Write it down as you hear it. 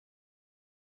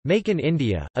Make in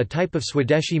India, a type of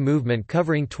Swadeshi movement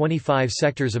covering 25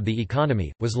 sectors of the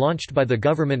economy, was launched by the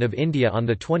Government of India on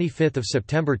 25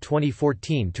 September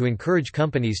 2014 to encourage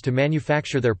companies to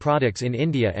manufacture their products in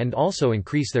India and also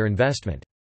increase their investment.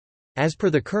 As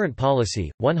per the current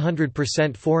policy,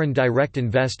 100% foreign direct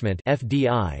investment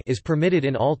 (FDI) is permitted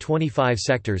in all 25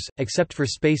 sectors, except for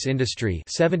space industry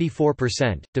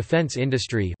 74%, defence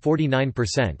industry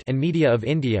 49%, and media of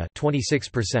India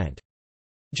 26%.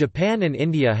 Japan and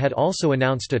India had also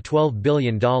announced a $12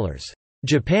 billion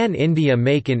Japan-India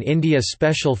Make in India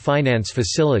Special Finance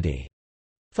Facility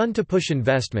fund to push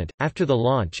investment. After the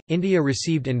launch, India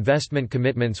received investment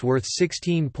commitments worth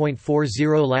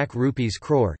 16.40 lakh rupees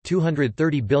crore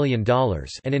 $230 billion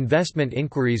and investment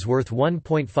inquiries worth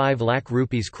 1.5 lakh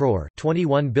rupees crore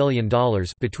 $21 billion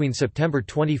between September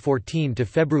 2014 to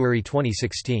February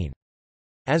 2016.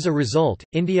 As a result,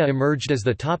 India emerged as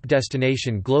the top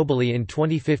destination globally in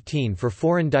 2015 for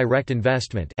foreign direct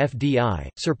investment (FDI),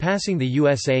 surpassing the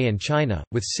USA and China,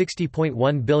 with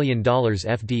 $60.1 billion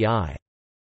FDI.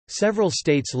 Several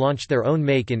states launched their own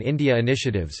Make in India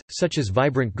initiatives, such as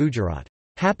Vibrant Gujarat,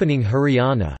 Happening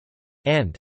Haryana,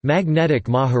 and Magnetic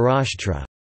Maharashtra.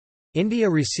 India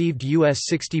received US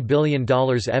 $60 billion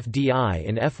FDI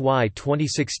in FY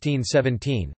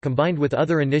 2016-17. Combined with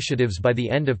other initiatives by the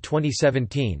end of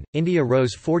 2017, India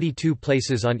rose 42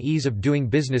 places on Ease of Doing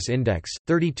Business Index,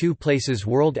 32 places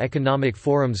World Economic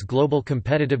Forum's Global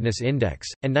Competitiveness Index,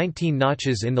 and 19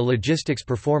 notches in the Logistics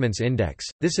Performance Index.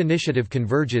 This initiative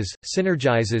converges,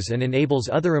 synergizes, and enables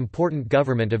other important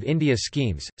Government of India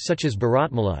schemes, such as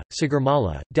Bharatmala,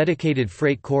 Sagarmala, dedicated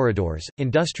freight corridors,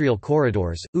 industrial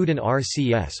corridors, Udan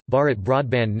RCS, Bharat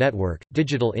Broadband Network,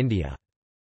 Digital India.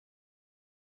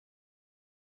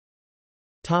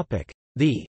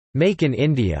 The Make in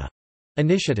India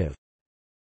initiative.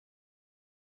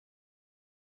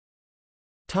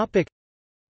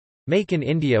 Make in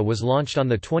India was launched on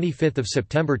 25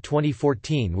 September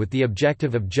 2014 with the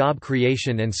objective of job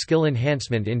creation and skill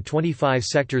enhancement in 25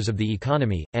 sectors of the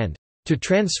economy, and to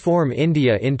transform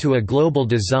India into a global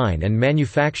design and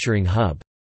manufacturing hub.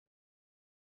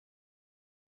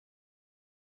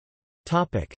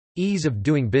 Ease of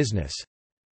doing business.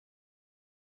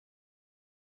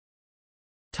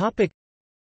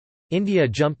 India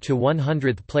jumped to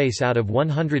 100th place out of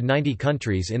 190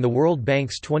 countries in the World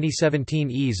Bank's 2017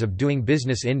 Ease of Doing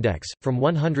Business Index, from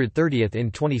 130th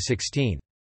in 2016.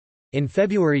 In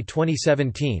February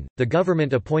 2017, the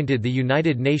government appointed the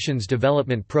United Nations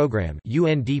Development Programme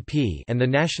 (UNDP) and the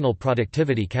National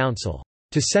Productivity Council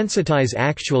to sensitize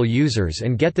actual users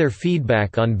and get their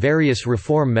feedback on various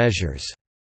reform measures.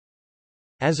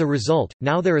 As a result,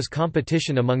 now there is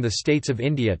competition among the states of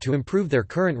India to improve their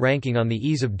current ranking on the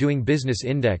Ease of Doing Business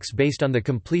Index based on the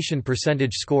completion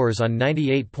percentage scores on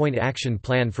 98-point Action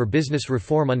Plan for Business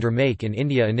Reform under Make in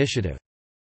India initiative.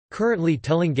 Currently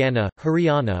Telangana,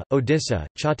 Haryana, Odisha,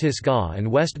 Chhattisgarh and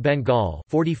West Bengal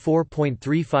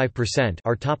 44.35%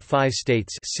 are top 5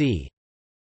 states. See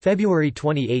February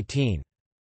 2018.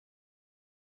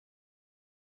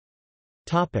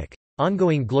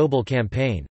 Ongoing global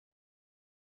campaign.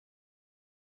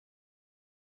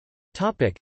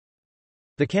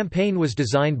 The campaign was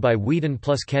designed by Whedon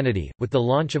plus Kennedy, with the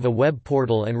launch of a web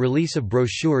portal and release of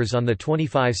brochures on the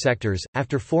 25 sectors.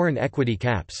 After foreign equity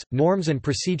caps, norms and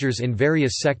procedures in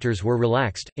various sectors were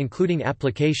relaxed, including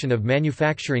application of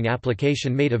manufacturing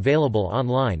application made available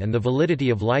online, and the validity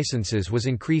of licenses was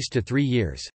increased to 3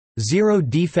 years. Zero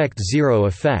defect, zero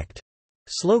effect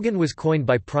slogan was coined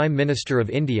by Prime Minister of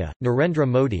India, Narendra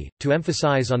Modi, to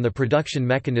emphasize on the production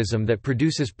mechanism that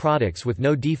produces products with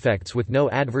no defects with no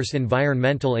adverse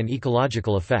environmental and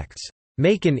ecological effects.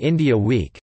 Make in India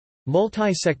Week,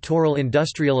 multi-sectoral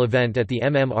industrial event at the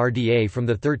MMRDA from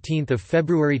 13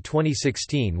 February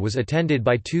 2016 was attended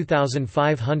by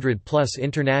 2,500 plus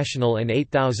international and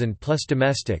 8,000 plus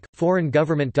domestic, foreign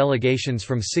government delegations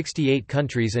from 68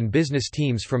 countries and business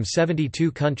teams from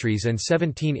 72 countries and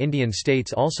 17 Indian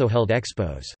states also held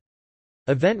expos.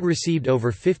 Event received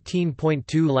over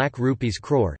 15.2 lakh rupees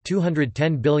crore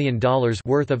 $210 billion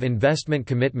worth of investment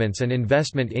commitments and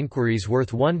investment inquiries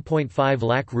worth 1.5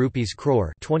 lakh rupees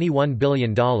crore $21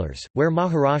 billion, where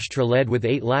Maharashtra led with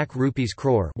 8 lakh rupees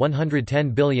crore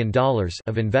 $110 billion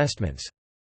of investments.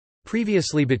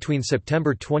 Previously, between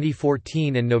September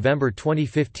 2014 and November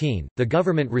 2015, the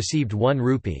government received 1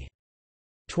 rupee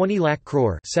 20 lakh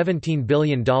crore $17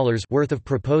 billion worth of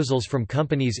proposals from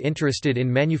companies interested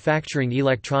in manufacturing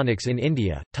electronics in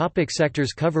India. Topic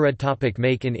sectors covered. Topic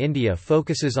Make in India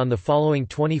focuses on the following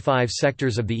 25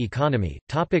 sectors of the economy.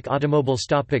 Topic automobiles.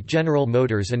 Topic General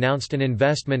Motors announced an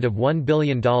investment of $1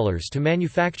 billion to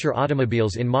manufacture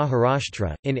automobiles in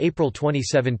Maharashtra. In April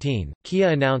 2017, Kia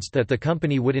announced that the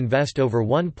company would invest over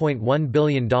 $1.1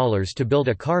 billion to build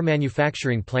a car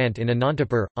manufacturing plant in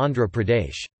Anantapur, Andhra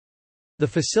Pradesh. The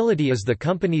facility is the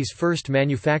company's first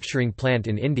manufacturing plant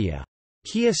in India.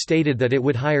 Kia stated that it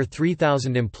would hire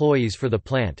 3,000 employees for the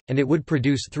plant, and it would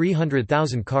produce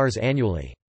 300,000 cars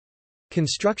annually.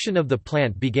 Construction of the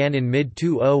plant began in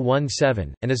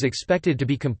mid-2017, and is expected to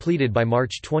be completed by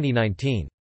March 2019.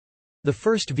 The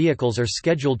first vehicles are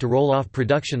scheduled to roll off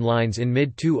production lines in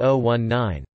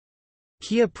mid-2019.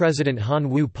 Kia President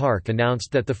Han Woo-park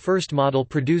announced that the first model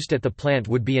produced at the plant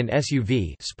would be an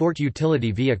SUV sport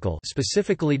utility vehicle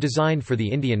specifically designed for the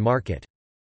Indian market.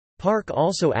 Park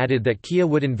also added that Kia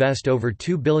would invest over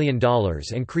 $2 billion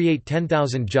and create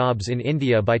 10,000 jobs in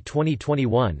India by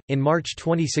 2021. In March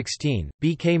 2016,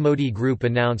 BK Modi Group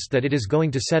announced that it is going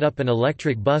to set up an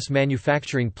electric bus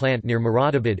manufacturing plant near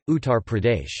Moradabad, Uttar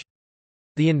Pradesh.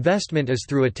 The investment is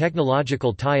through a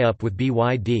technological tie-up with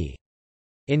BYD.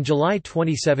 In July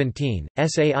 2017,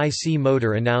 SAIC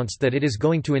Motor announced that it is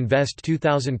going to invest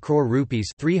 2,000 crore rupees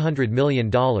 $300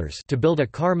 million to build a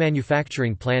car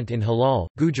manufacturing plant in Halol,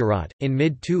 Gujarat. In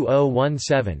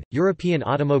mid-2017, European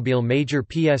automobile major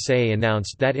PSA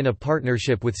announced that in a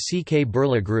partnership with CK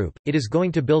Birla Group, it is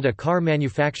going to build a car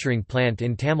manufacturing plant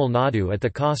in Tamil Nadu at the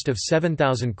cost of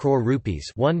 7,000 crore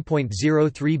rupees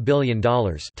 $1.03 billion.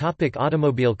 Topic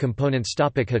automobile components.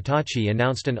 Topic Hitachi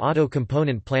announced an auto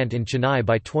component plant in Chennai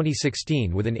by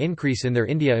 2016 with an increase in their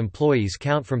India employees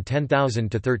count from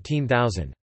 10,000 to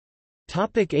 13,000.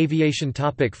 Topic aviation.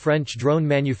 Topic French drone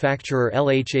manufacturer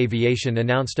LH Aviation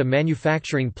announced a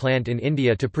manufacturing plant in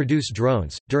India to produce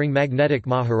drones. During Magnetic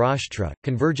Maharashtra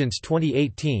Convergence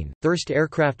 2018, Thirst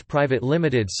Aircraft Private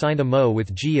Limited signed a MO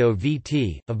with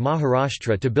GOVT of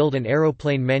Maharashtra to build an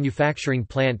aeroplane manufacturing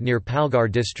plant near Palghar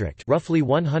district, roughly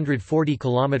 140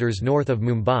 km north of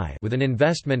Mumbai, with an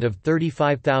investment of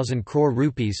 35,000 crore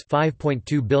rupees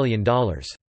 $5.2 billion.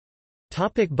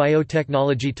 Topic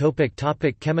biotechnology.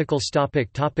 Topic chemicals.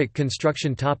 Topic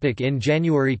construction. In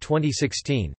January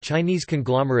 2016, Chinese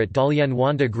conglomerate Dalian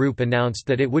Wanda Group announced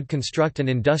that it would construct an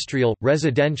industrial,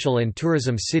 residential and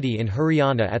tourism city in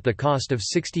Haryana at the cost of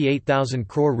 68,000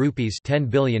 crore rupees $10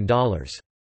 billion.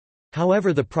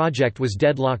 However, the project was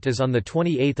deadlocked as on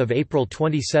 28 April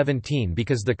 2017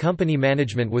 because the company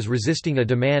management was resisting a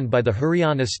demand by the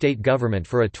Haryana state government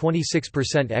for a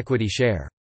 26% equity share.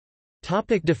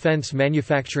 Topic defense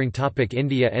manufacturing. Topic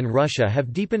India and Russia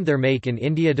have deepened their Make in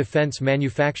India defense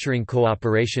manufacturing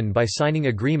cooperation by signing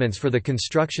agreements for the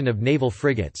construction of naval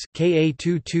frigates,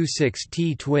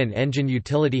 Ka-226T twin-engine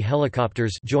utility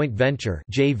helicopters joint venture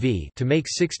 (JV) to make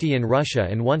 60 in Russia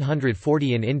and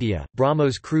 140 in India,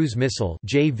 BrahMos cruise missile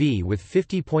 (JV) with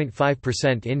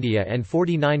 50.5% India and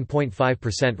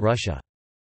 49.5% Russia.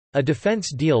 A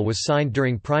defense deal was signed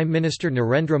during Prime Minister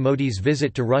Narendra Modi's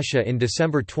visit to Russia in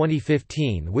December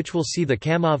 2015, which will see the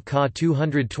Kamov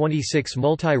Ka-226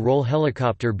 multi-role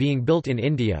helicopter being built in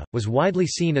India, was widely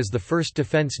seen as the first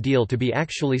defense deal to be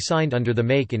actually signed under the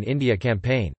Make in India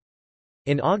campaign.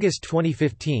 In August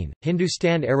 2015,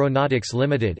 Hindustan Aeronautics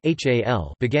Limited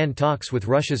 (HAL) began talks with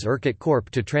Russia's Irkut Corp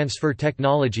to transfer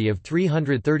technology of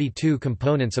 332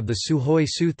 components of the Sukhoi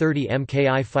Su-30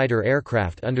 Mki fighter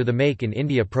aircraft under the Make in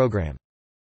India program.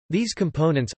 These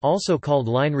components, also called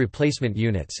line replacement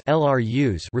units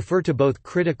 (LRUs), refer to both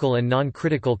critical and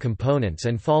non-critical components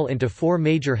and fall into four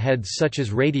major heads such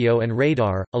as radio and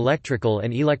radar, electrical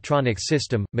and electronic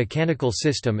system, mechanical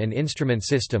system and instrument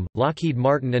system. Lockheed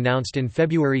Martin announced in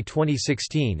February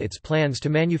 2016 its plans to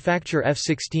manufacture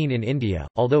F-16 in India,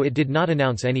 although it did not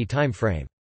announce any time frame.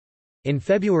 In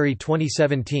February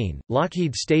 2017,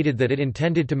 Lockheed stated that it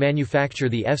intended to manufacture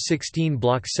the F-16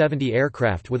 Block 70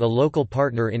 aircraft with a local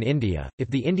partner in India. If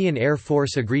the Indian Air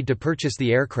Force agreed to purchase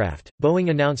the aircraft, Boeing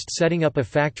announced setting up a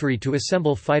factory to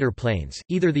assemble fighter planes,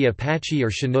 either the Apache or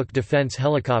Chinook defense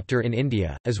helicopter in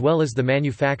India, as well as the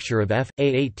manufacture of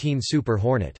F.A-18 Super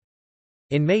Hornet.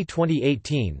 In May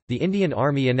 2018, the Indian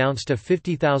Army announced a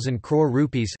 50,000 crore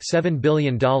rupees $7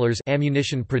 billion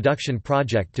ammunition production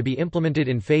project to be implemented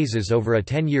in phases over a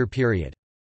 10-year period.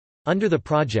 Under the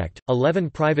project, 11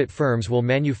 private firms will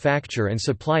manufacture and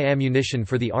supply ammunition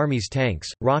for the Army's tanks,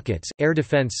 rockets, air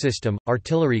defense system,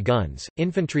 artillery guns,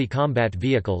 infantry combat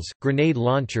vehicles, grenade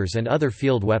launchers and other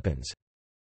field weapons.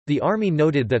 The Army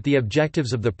noted that the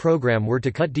objectives of the program were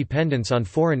to cut dependence on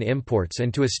foreign imports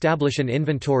and to establish an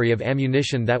inventory of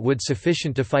ammunition that would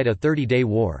sufficient to fight a 30-day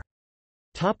war.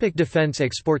 Defense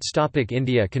exports.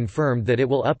 India confirmed that it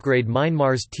will upgrade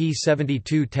Myanmar's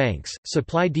T-72 tanks,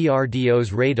 supply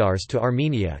DRDO's radars to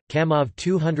Armenia, Kamov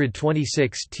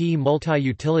 226T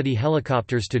multi-utility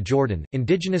helicopters to Jordan,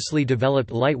 indigenously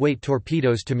developed lightweight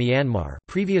torpedoes to Myanmar,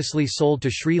 previously sold to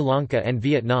Sri Lanka and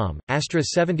Vietnam, Astra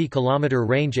 70-km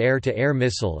range air-to-air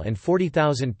missile and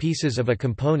 40,000 pieces of a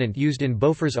component used in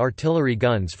Bofors artillery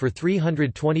guns for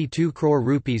 322 crore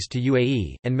rupees to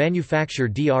UAE, and manufacture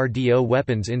DRDO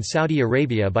weapons in Saudi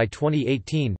Arabia by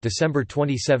 2018. December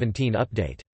 2017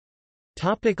 update.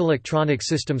 Electronic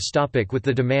systems. With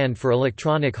the demand for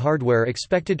electronic hardware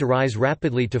expected to rise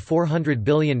rapidly to $400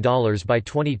 billion by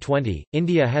 2020,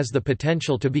 India has the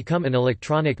potential to become an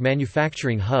electronic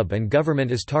manufacturing hub, and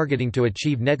government is targeting to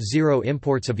achieve net zero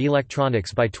imports of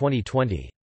electronics by 2020.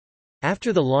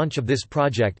 After the launch of this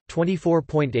project,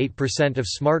 24.8% of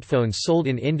smartphones sold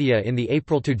in India in the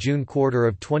April to June quarter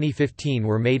of 2015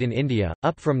 were made in India,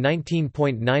 up from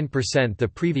 19.9% the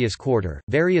previous quarter.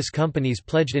 Various companies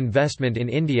pledged investment in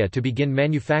India to begin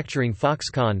manufacturing.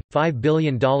 Foxconn, $5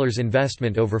 billion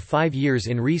investment over 5 years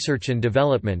in research and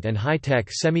development and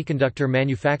high-tech semiconductor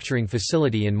manufacturing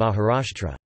facility in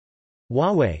Maharashtra.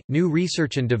 Huawei, new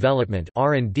research and development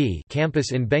 (R&D)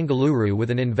 campus in Bengaluru with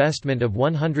an investment of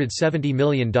 $170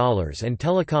 million and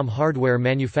telecom hardware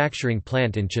manufacturing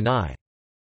plant in Chennai.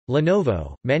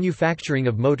 Lenovo, manufacturing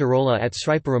of Motorola at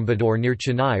Sriperumbudur near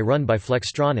Chennai run by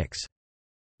Flextronics.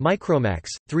 Micromax,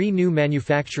 3 new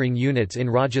manufacturing units in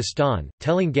Rajasthan,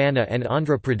 Telangana and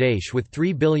Andhra Pradesh with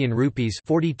 3 billion rupees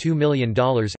 $42 million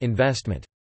investment.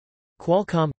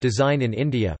 Qualcomm, Design in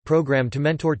India, program to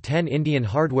mentor 10 Indian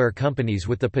hardware companies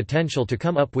with the potential to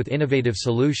come up with innovative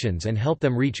solutions and help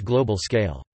them reach global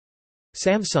scale.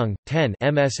 Samsung, 10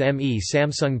 MSME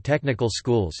Samsung Technical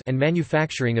Schools and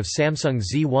manufacturing of Samsung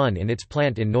Z1 in its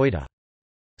plant in Noida.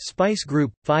 Spice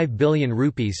Group, 5 billion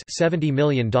rupees $70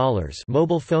 million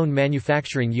mobile phone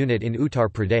manufacturing unit in Uttar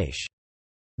Pradesh.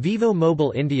 Vivo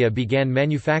Mobile India began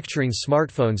manufacturing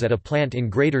smartphones at a plant in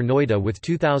Greater Noida with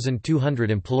 2,200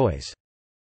 employees.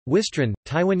 Wistron,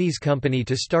 Taiwanese company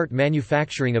to start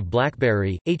manufacturing of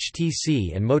BlackBerry,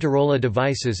 HTC and Motorola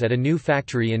devices at a new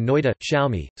factory in Noida.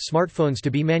 Xiaomi, smartphones to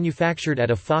be manufactured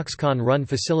at a Foxconn-run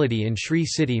facility in Sri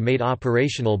City made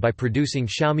operational by producing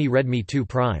Xiaomi Redmi 2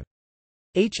 Prime.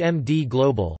 HMD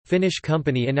Global, Finnish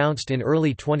company announced in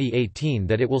early 2018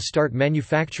 that it will start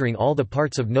manufacturing all the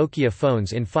parts of Nokia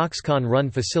phones in Foxconn-run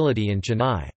facility in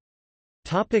Chennai.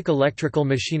 Electrical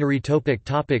machinery.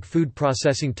 Food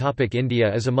processing.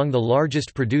 India is among the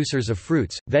largest producers of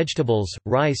fruits, vegetables,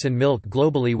 rice and milk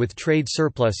globally with trade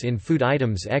surplus in food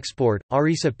items export,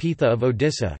 Arisa Pitha of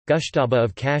Odisha, Gushtaba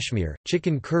of Kashmir,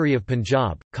 chicken curry of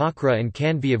Punjab, Kakra and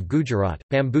Kanvi of Gujarat,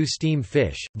 bamboo steam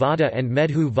fish, Vada and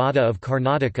Medhu Vada of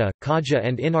Karnataka, Kaja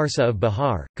and Inarsa of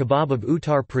Bihar, Kebab of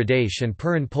Uttar Pradesh and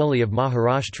Puran Poli of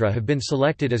Maharashtra have been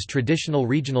selected as traditional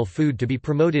regional food to be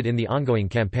promoted in the ongoing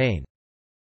campaign.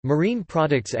 Marine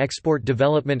Products Export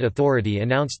Development Authority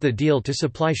announced the deal to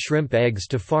supply shrimp eggs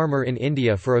to farmer in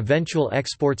India for eventual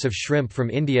exports of shrimp from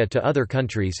India to other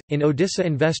countries. In Odisha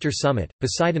Investor Summit,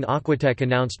 Poseidon Aquatech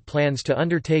announced plans to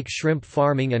undertake shrimp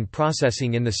farming and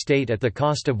processing in the state at the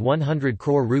cost of 100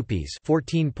 crore rupees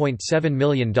 $14.7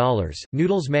 million.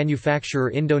 Noodles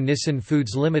manufacturer Indo-Nissan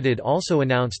Foods Limited also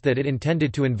announced that it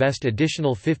intended to invest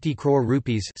additional 50 crore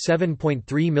rupees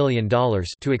 $7.3 million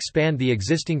to expand the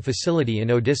existing facility in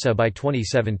Odisha by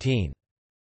 2017.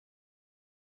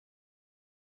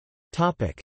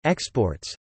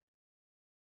 Exports.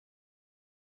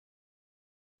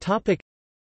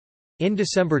 In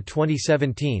December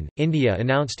 2017, India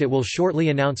announced it will shortly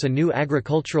announce a new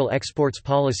agricultural exports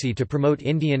policy to promote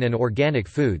Indian and organic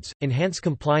foods, enhance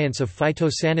compliance of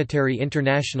phytosanitary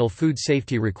international food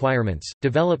safety requirements,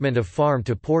 development of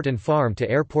farm-to-port and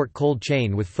farm-to-airport cold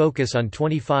chain with focus on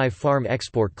 25 farm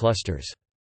export clusters.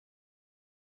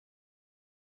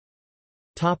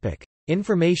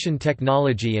 Information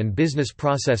technology and business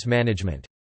process management.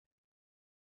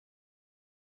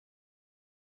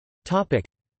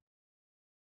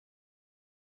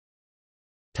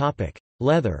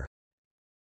 Leather.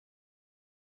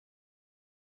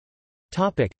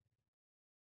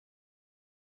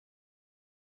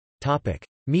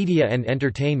 Media and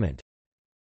entertainment.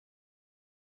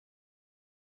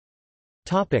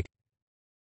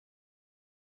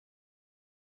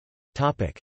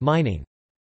 Mining.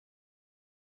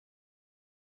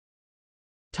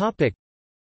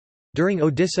 During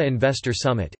Odisha Investor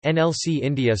Summit, NLC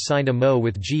India signed a MoU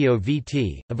with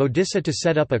GOVT, of Odisha to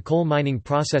set up a coal mining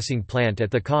processing plant at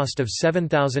the cost of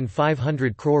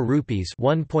 7,500 crore rupees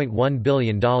 $1.1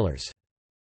 billion.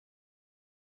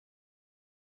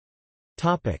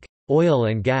 Oil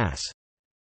and gas.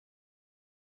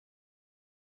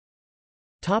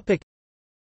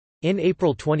 In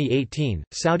April 2018,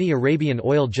 Saudi Arabian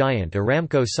oil giant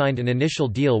Aramco signed an initial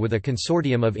deal with a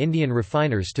consortium of Indian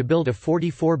refiners to build a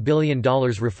 $44 billion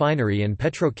refinery and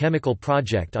petrochemical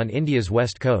project on India's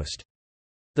west coast.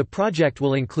 The project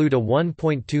will include a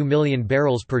 1.2 million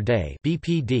barrels per day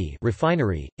 (BPD)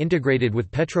 refinery, integrated with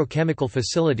petrochemical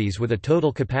facilities with a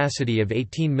total capacity of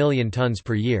 18 million tons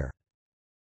per year.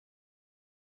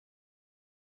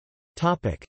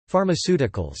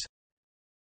 Pharmaceuticals.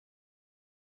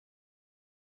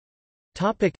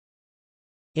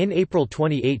 In April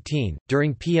 2018,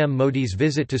 during PM Modi's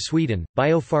visit to Sweden,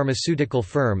 biopharmaceutical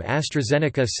firm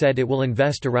AstraZeneca said it will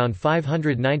invest around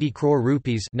 590 crore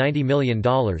rupees $90 million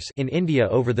in India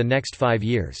over the next 5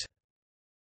 years.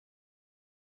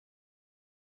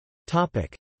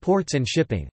 Ports and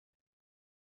shipping.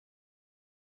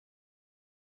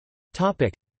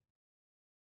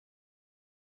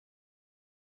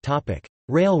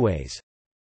 Railways.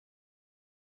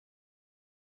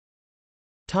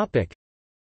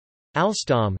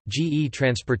 Alstom, GE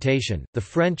Transportation, the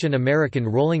French and American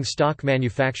rolling stock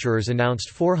manufacturers announced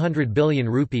 400 billion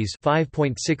rupees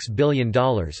 $5.6 billion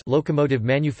locomotive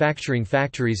manufacturing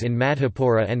factories in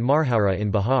Madhepura and Marhowra in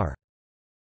Bihar.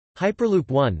 Hyperloop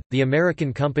One, the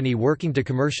American company working to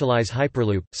commercialize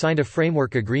Hyperloop, signed a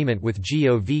framework agreement with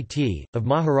GOVT, of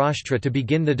Maharashtra to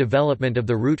begin the development of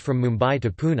the route from Mumbai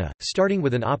to Pune, starting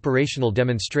with an operational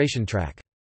demonstration track.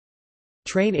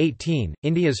 Train 18,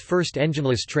 India's first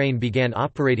engineless train, began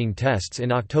operating tests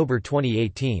in October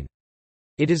 2018.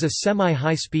 It is a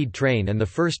semi-high-speed train and the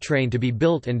first train to be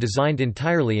built and designed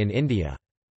entirely in India.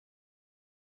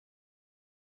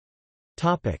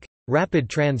 Rapid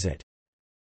transit.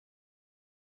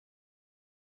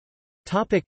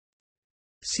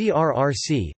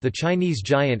 CRRC, the Chinese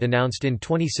giant, announced in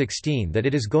 2016 that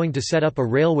it is going to set up a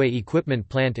railway equipment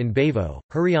plant in Bavo,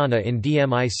 Haryana in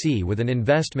DMIC with an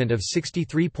investment of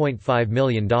 $63.5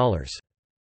 million.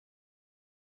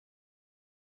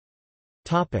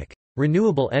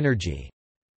 Renewable energy.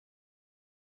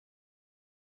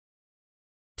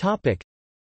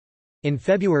 In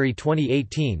February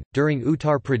 2018, during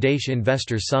Uttar Pradesh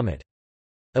Investors Summit,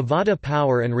 Avada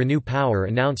Power and Renew Power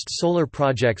announced solar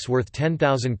projects worth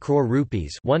 10,000 crore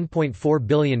rupees $1.4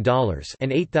 billion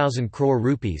and 8,000 crore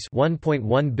rupees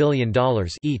 $1.1 billion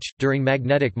each. During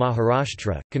Magnetic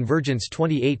Maharashtra Convergence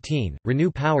 2018, Renew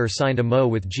Power signed a MoU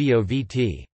with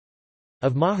GOVT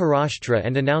of Maharashtra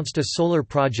and announced a solar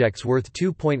projects worth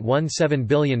 $2.17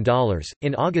 billion.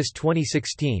 In August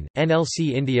 2016,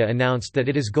 NLC India announced that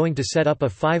it is going to set up a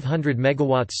 500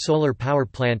 MW solar power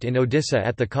plant in Odisha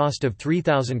at the cost of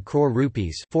 3,000 crore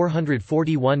rupees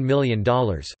 $441 million.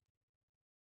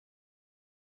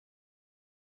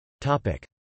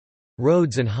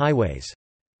 Roads and highways.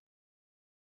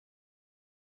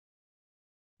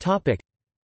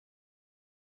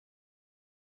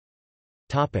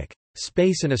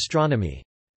 Space and astronomy.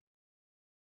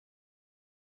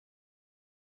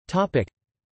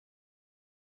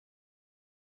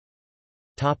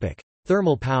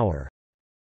 Thermal power.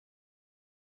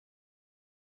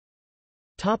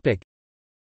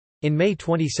 In May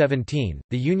 2017,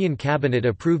 the Union Cabinet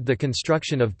approved the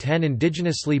construction of 10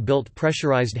 indigenously built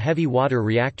pressurized heavy water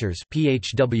reactors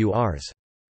 (PHWRs).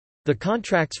 The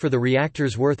contracts for the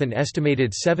reactors, worth an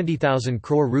estimated 70,000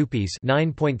 crore rupees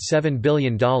 $9.7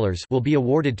 billion, will be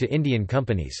awarded to Indian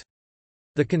companies.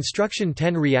 The construction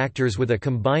 10 reactors with a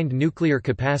combined nuclear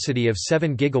capacity of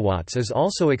 7 gigawatts is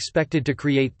also expected to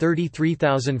create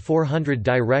 33,400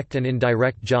 direct and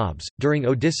indirect jobs. During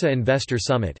Odisha Investor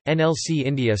Summit, NLC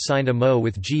India signed a MoU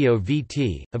with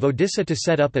GOVT of Odisha to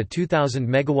set up a 2,000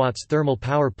 megawatts thermal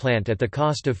power plant at the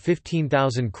cost of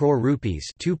 15,000 crore rupees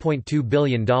 $2.2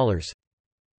 billion.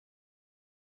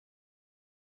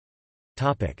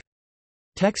 Topic: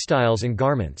 Textiles and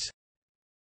garments.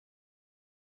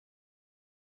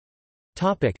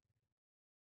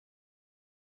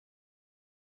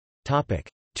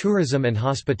 Tourism and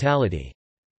hospitality.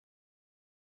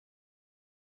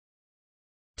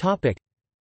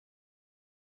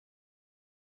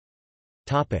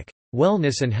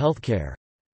 Wellness and healthcare.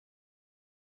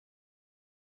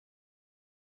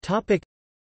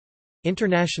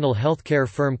 International healthcare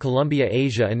firm Columbia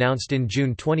Asia announced in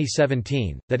June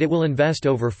 2017 that it will invest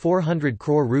over 400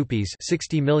 crore rupees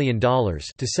 $60 million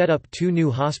to set up 2 new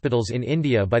hospitals in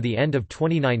India by the end of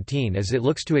 2019 as it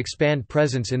looks to expand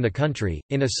presence in the country.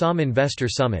 In Assam Investor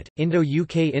Summit,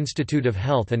 Indo-UK Institute of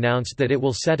Health announced that it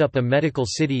will set up a medical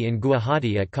city in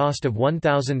Guwahati at cost of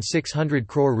 1,600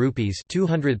 crore rupees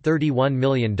 $231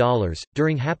 million.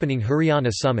 During happening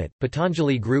Haryana Summit,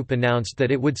 Patanjali Group announced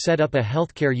that it would set up a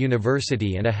healthcare university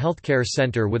and a healthcare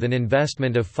centre with an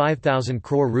investment of 5,000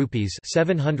 crore rupees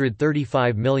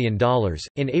 $735 million.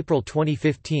 In April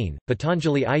 2015,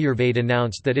 Patanjali Ayurveda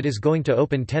announced that it is going to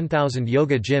open 10,000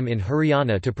 yoga gym in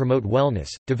Haryana to promote wellness,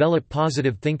 develop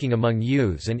positive thinking among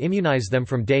youths and immunize them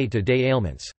from day-to-day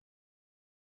ailments.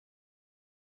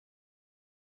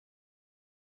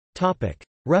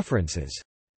 References.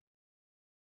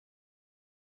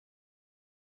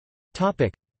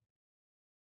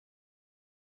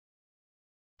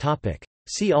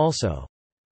 See also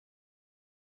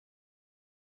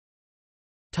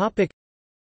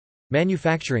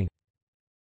Manufacturing.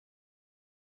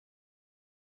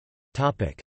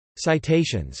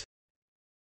 Citations.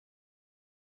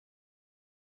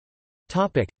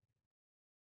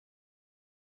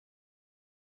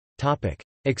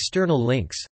 External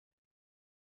links.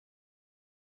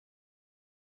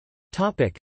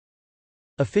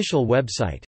 Official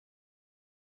website.